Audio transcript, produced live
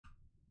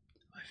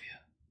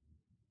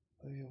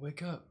Olivia,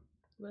 wake up.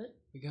 What?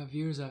 We got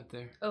viewers out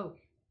there. Oh.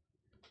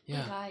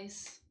 Yeah. Hey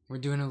guys. We're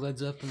doing a Led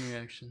Zeppelin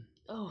reaction.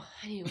 Oh,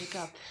 I need to wake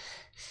up.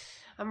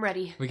 I'm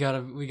ready. We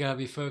gotta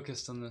be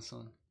focused on this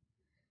one.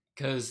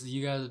 Because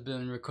you guys have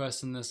been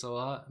requesting this a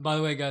lot. By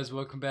the way, guys,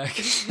 welcome back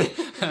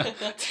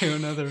to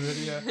another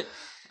video.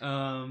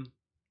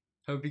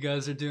 Hope you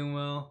guys are doing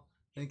well.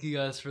 Thank you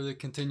guys for the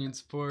continued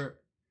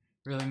support.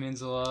 Really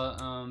means a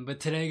lot. But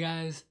today,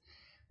 guys,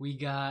 we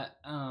got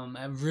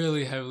a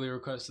really heavily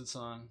requested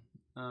song.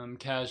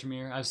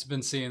 Kashmir. I've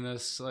been seeing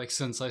this like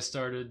since I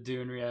started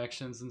doing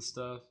reactions and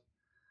stuff.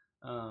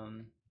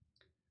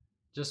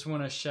 Just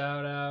want to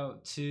shout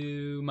out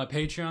to my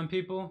Patreon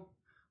people.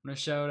 I'm going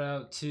to shout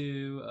out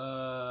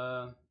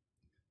to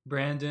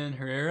Brandon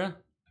Herrera.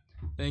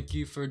 Thank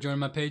you for joining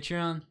my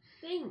Patreon.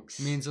 Thanks.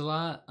 It means a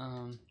lot.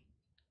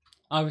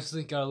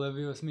 Obviously, got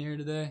Alivia with me here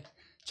today.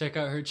 Check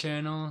out her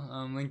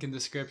channel. Link in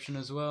description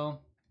as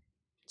well.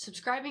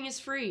 Subscribing is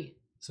free.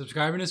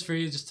 Subscribing is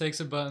free. It just takes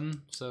a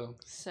button. So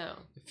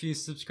if you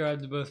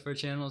subscribe to both of our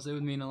channels, it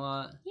would mean a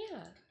lot.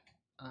 Yeah.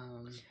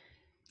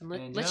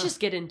 Let's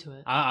just get into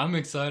it. I'm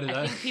excited.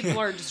 I think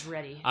people are just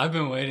ready. I've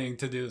been waiting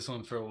to do this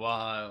one for a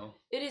while.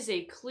 It is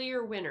a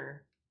clear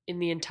winner in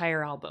the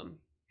entire album.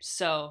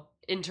 So,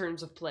 in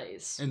terms of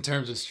plays. In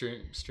terms of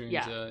streams,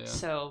 yeah.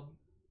 So,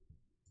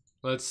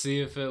 let's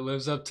see if it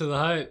lives up to the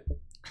hype.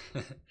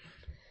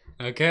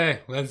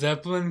 Okay, Led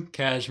Zeppelin,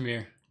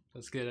 Kashmir.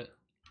 Let's get it.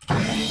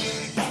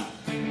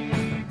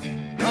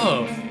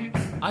 Oh,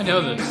 I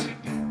know this.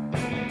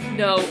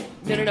 No.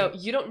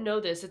 You don't know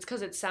this. It's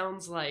because it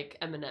sounds like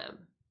Eminem.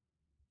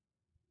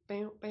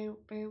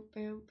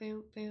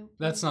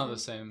 That's not the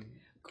same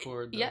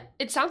chord, though. Yeah,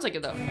 it sounds like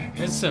it though.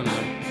 It's similar.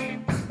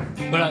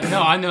 But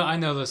no, I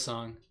know this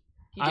song.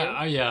 You do?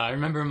 Yeah, I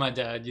remember my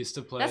dad used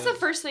to play That's the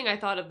first thing I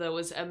thought of though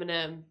was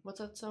Eminem. What's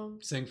that song?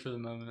 Sing for the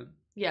Moment.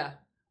 Yeah.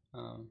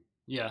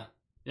 Yeah,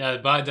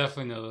 but I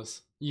definitely know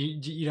this.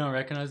 You don't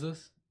recognize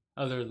this?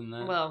 Other than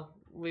that? Well,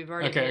 we've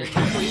already okay.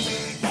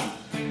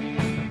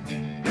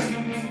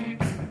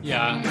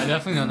 Yeah, I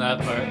definitely know that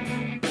part.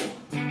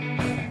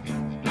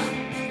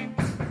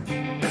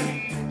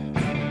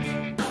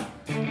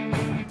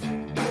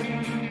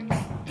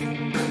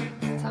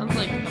 Sounds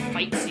like a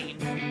fight scene.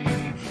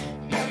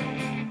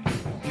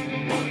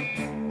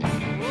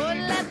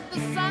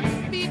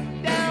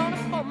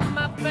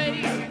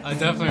 I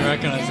definitely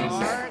recognize this.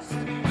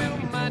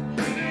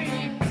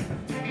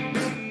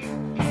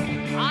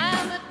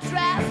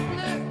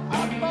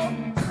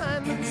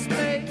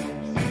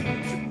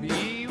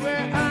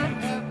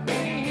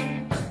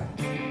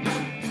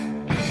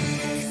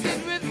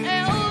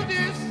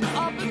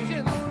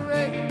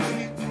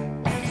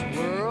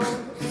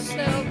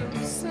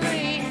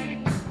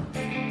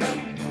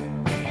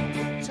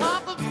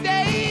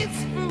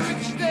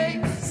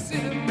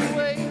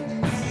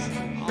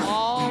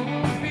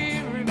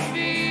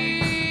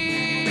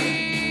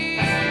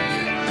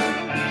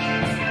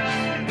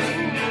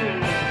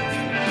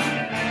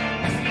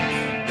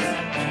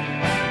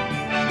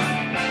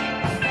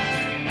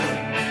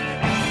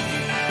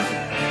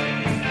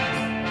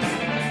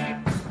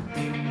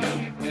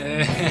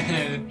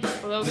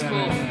 Well, that was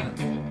cool.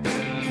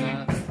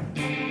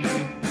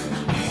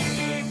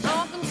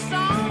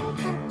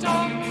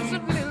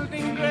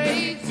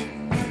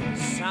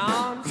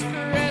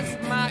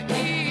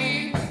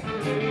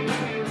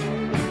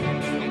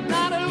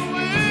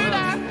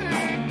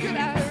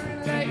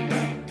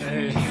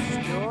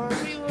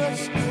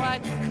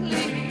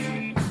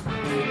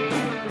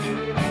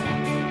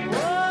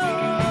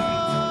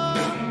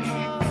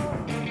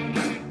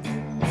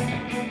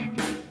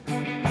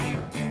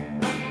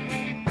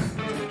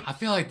 I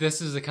feel like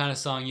this is the kind of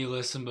song you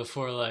listen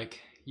before like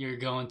you're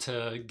going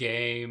to a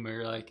game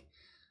or like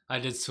I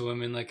did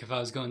swimming. Like if I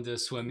was going to a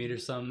swim meet or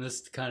something,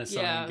 this kind of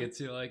song gets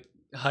you like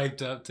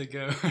hyped up to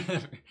go.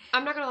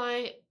 I'm not gonna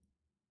lie,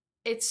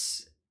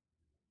 it's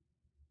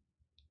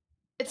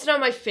not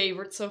my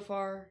favorite so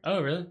far.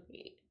 Oh really?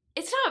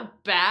 It's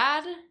not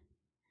bad.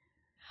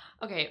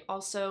 Okay,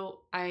 also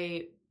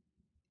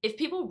if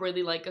people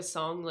really like a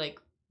song, like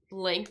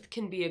length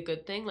can be a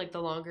good thing, like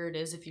the longer it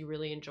is if you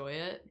really enjoy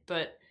it.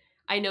 But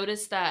I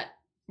noticed that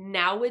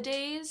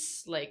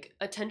nowadays, like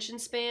attention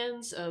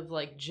spans of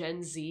like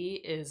Gen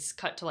Z is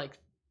cut to like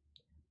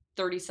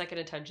 30-second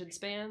attention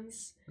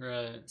spans.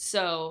 Right.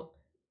 So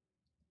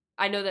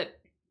I know that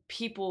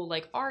people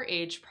like our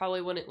age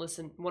probably want to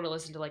listen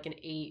to like an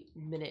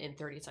 8-minute and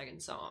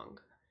 30-second song.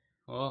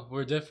 Well,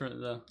 we're different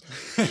though.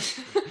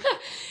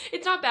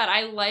 It's not bad.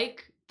 I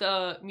like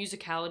the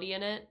musicality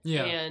in it.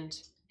 Yeah. And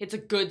it's a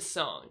good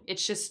song.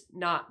 It's just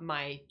not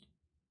my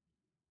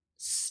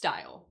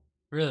style.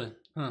 Really?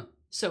 Huh.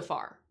 So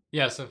far.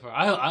 Yeah, so far.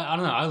 I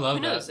don't know. I love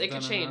that. Who knows? It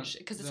could change.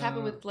 Because it's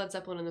happened with Led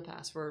Zeppelin in the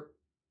past where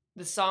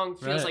the song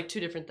feels like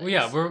two different things. Well,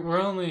 yeah,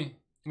 we're only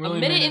a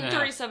minute and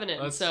 37 in.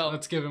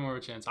 Let's give it more of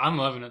a chance. I'm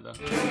loving it though.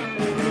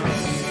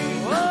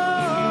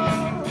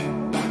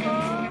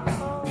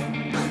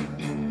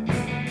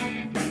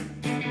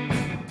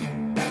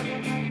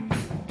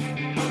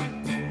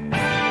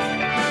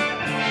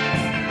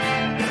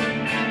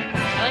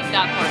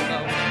 that part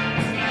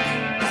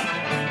though.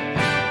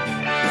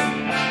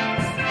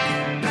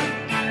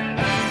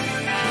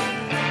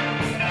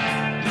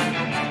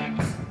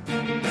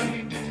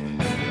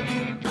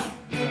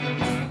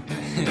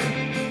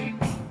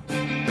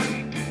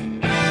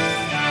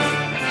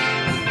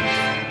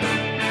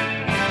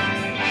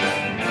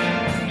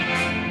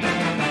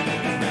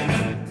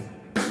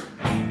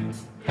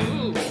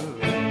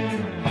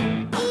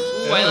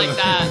 I like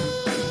that.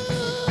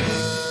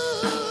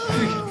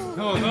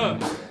 Hold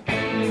up.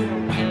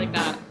 I like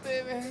that.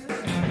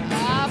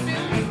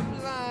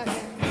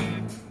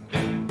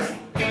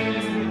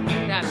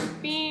 That.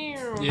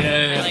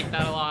 Yeah. I like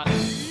that a lot.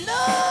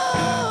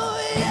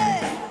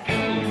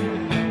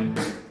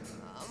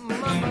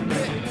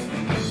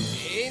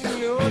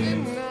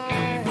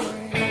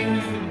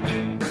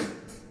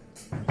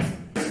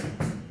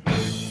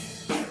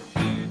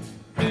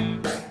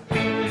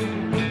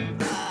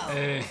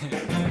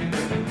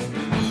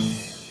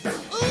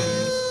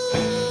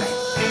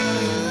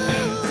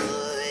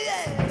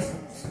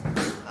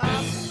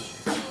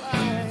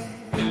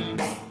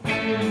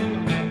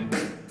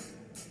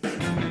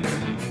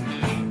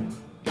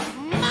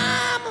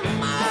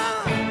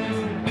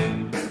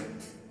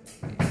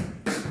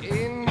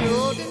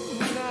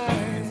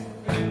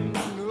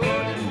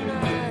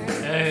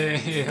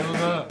 Hey, hold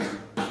up.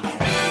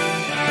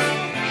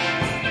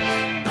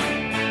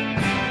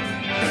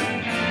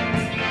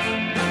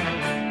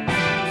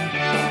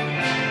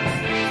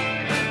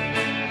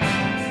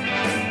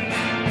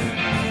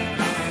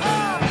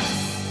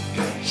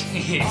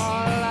 Jeez. All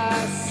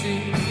I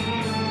see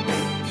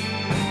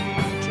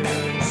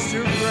turns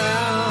to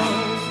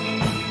brown.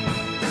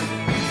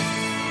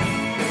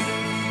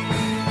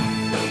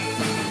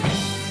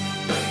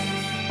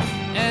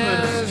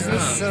 As the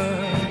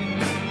sun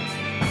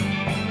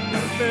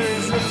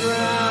burns the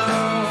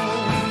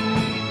ground.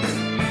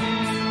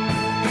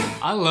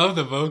 I love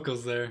the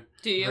vocals there.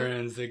 Do you?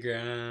 Burns the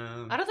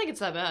ground. I don't think it's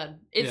that bad.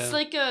 It's Yeah.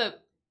 like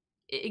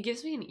it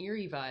gives me an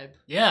eerie vibe.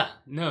 Yeah,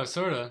 no,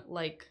 sorta.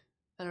 Like,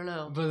 I don't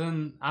know. But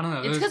then I don't know.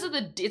 It's there's-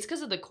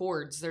 because of the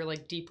chords. They're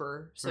like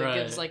deeper, so Right.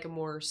 it gives like a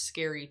more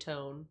scary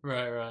tone.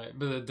 Right.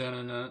 But the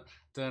dun-dun-dun,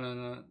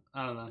 dun-dun-dun,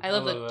 I don't know. I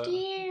love the that.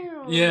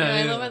 yeah. Yeah,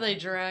 I yeah. love how they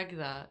drag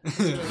that. It's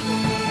really cool.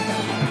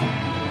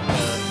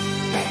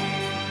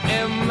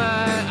 And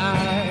my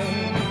eyes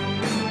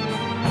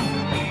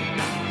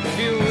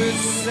filled with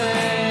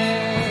sand.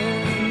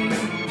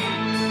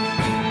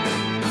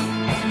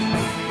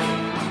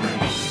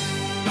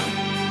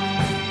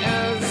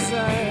 As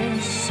I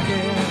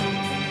scan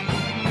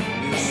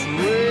this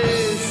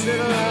wasted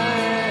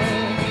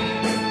land,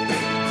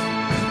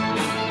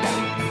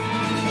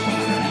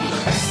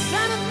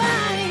 trying to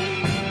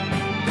find,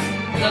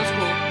 That's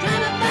cool.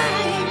 trying to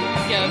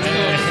find. Yeah,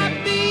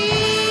 that's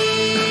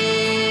cool.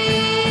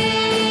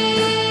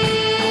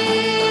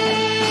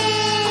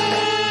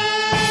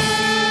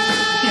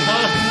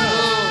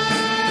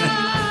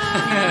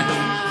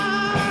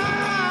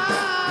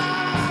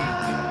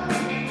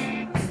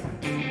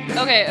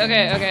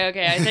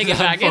 Okay. I take it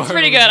back. It's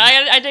pretty good.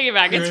 I take it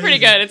back. It's pretty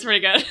good. It's pretty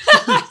good.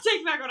 I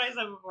take back what I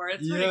said before.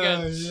 It's pretty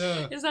good.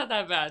 Yeah. It's not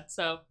that bad.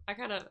 So I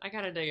kind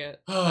of dig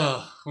it.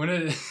 Oh, when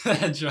it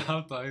that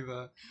dropped like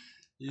that.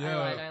 Yeah.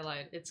 I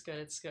lied. It's good.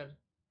 It's good.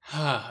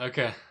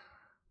 Okay.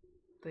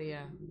 But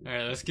yeah. All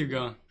right, let's keep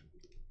going.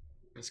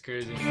 That's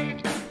crazy.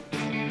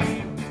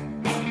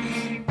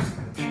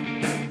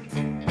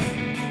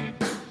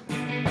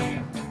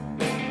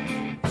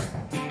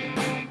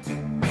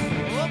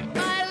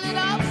 Pilot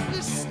off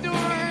the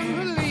storm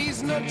who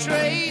leaves no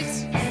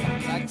trace,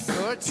 like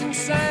thoughts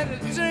inside a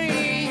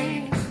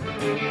dream.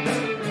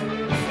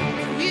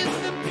 He's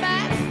the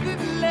path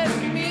that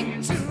led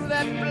me to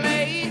that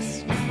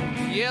place,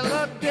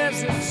 yellow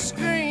desert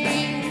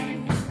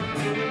screen.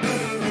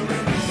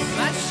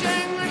 My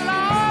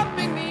Shangri-La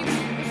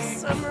beneath the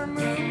summer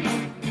moon,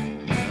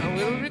 I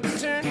will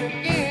return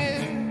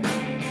again.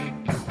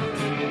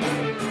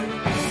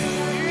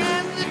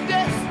 And the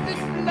dust that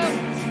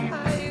floats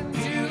high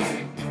into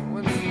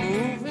when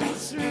moving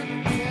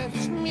through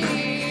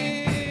Kashmir.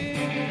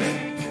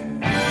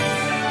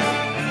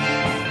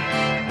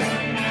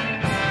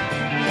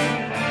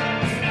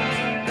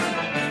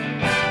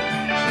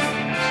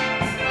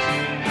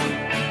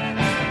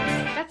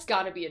 That's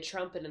got to be a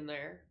trumpet in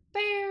there.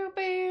 Bow,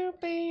 bow,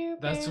 bow,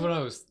 That's bow. what I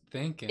was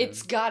thinking.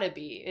 It's got to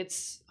be.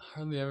 It's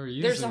hardly ever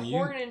used. there's a in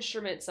horn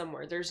instrument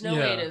somewhere. There's no Yeah.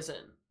 way it isn't.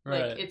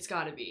 Like Right. it's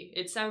got to be.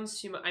 It sounds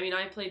too much. I mean,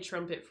 I played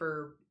trumpet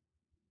for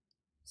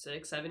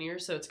 6-7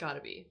 years, so it's got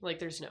to be. Like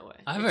there's no way.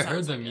 I It haven't heard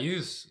sounds them like it.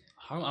 use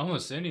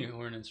almost any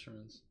horn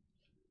instruments.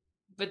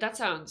 But that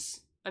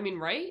sounds. I mean,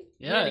 right?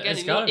 Yeah, Hear it again, it's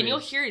and you'll, gotta and be. you'll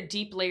hear it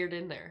deep layered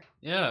in there.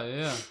 Yeah.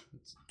 Yeah,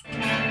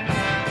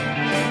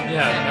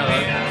 no,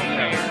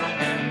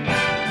 yeah.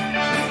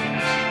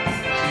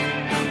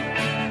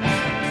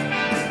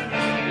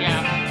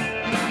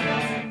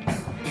 Yeah.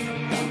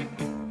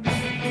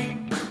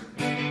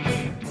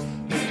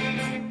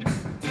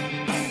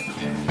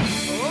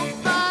 Oh,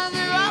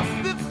 farther up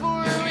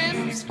before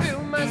winds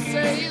fill my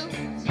sails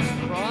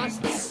across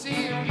the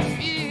sea of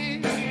fear.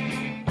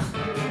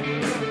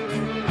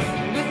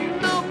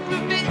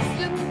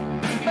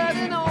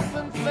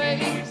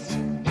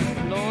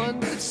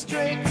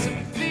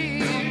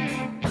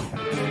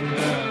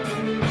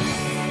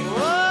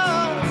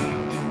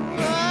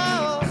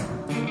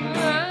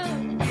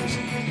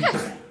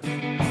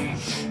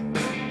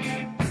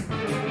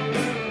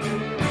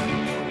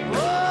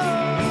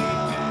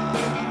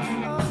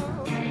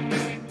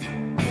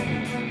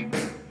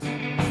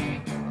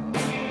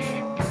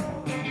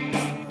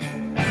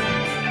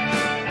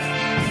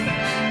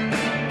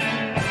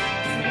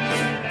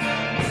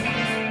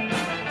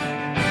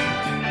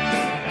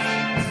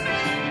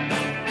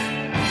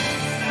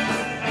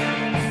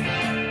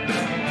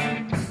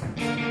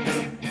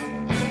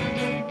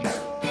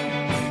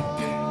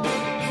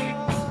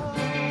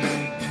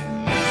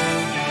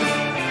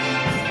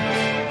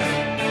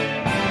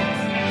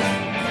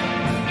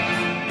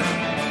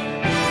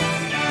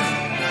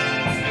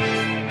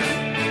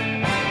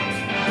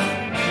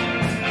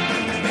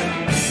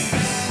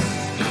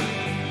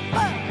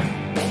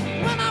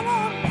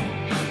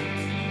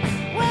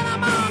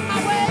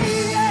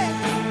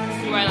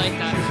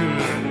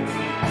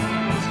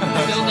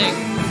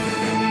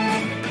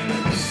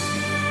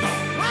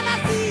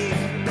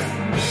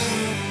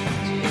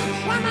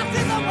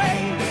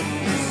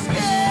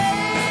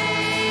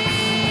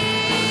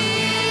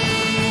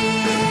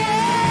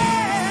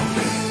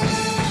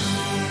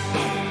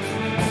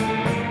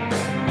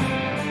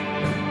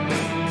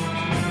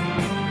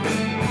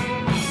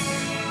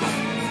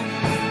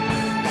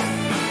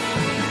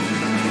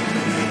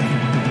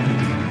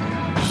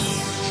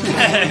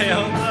 Hey,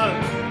 hold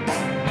up.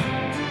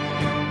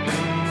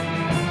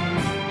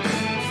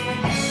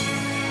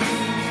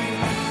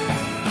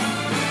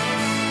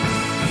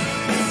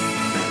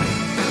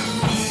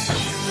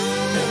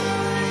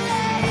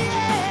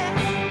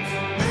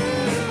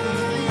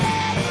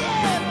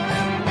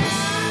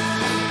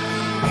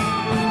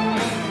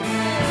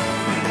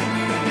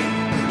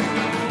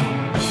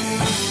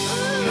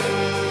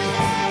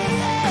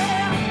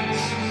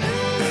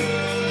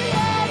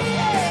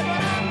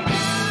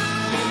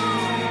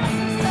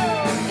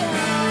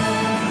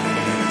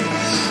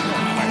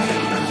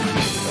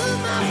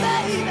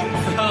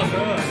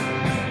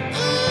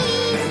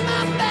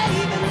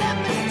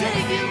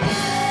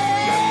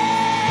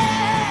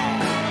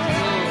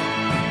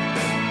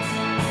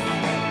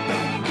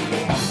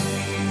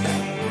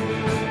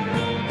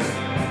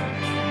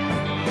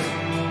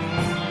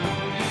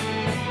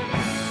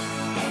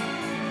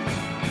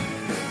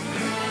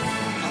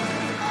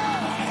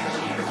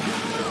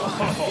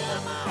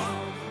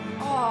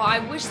 Oh, I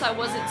wish that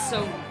wasn't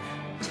so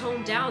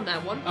toned down,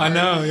 that one part. I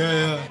know,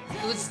 yeah.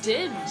 It was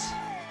dimmed.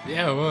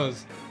 Yeah, it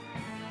was.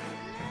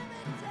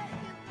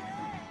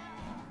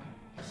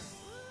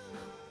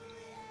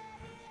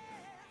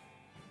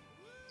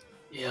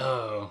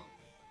 Yo.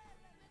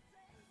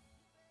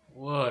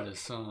 What a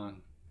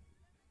song.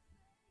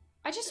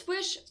 I just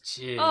wish...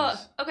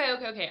 Jeez.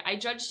 Okay. I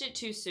judged it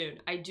too soon.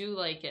 I do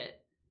like it.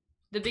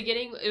 The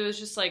beginning, it was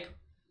just like...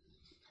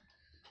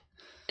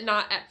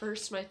 not at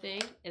first my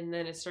thing, and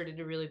then it started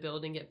to really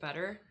build and get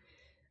better.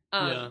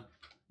 Yeah.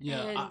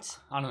 And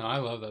I don't know. I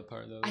love that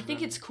part, though. I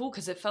think it's cool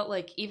because it felt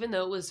like, even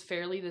though it was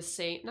fairly the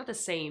same... not the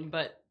same,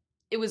 but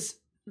it was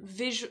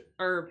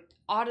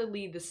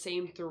audibly the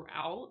same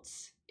throughout.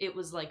 It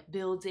was like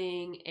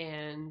building,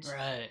 and...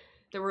 Right.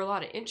 There were a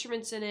lot of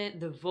instruments in it.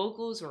 The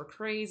vocals were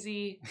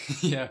crazy.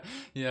 yeah.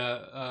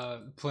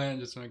 Plan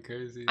just went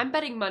crazy. I'm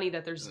betting money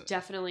that there's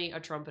definitely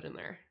a trumpet in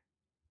there.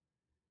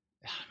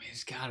 I mean,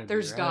 it's gotta be.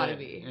 There's right? gotta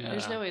be. Yeah.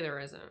 There's no way there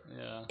isn't.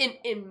 Yeah.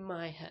 In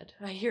my head,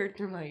 I hear it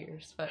through my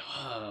ears, but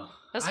Whoa.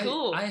 that's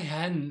cool. I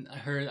hadn't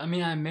heard. I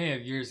mean, I may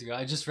have years ago.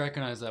 I just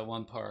recognized that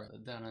one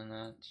part down on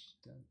that.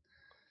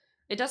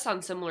 It does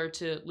sound similar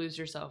to "Lose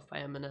Yourself" by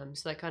Eminem,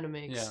 so that kind of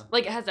makes Yeah.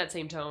 it has that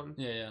same tone.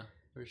 Yeah,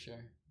 for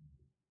sure.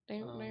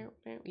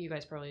 You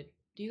guys probably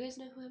do. You guys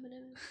know who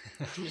Eminem is?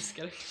 I'm just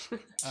kidding.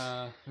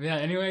 Yeah.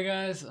 Anyway,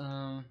 guys,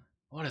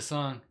 what a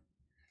song!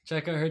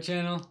 Check out her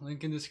channel.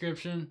 Link in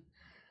description.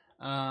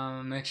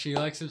 Make sure you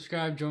like,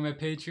 subscribe, join my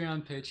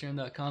Patreon,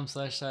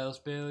 patreon.com/Silas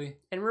Bailey.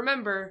 And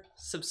remember,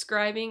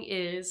 subscribing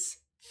is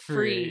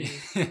Free.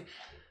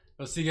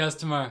 We'll see you guys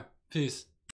tomorrow. Peace.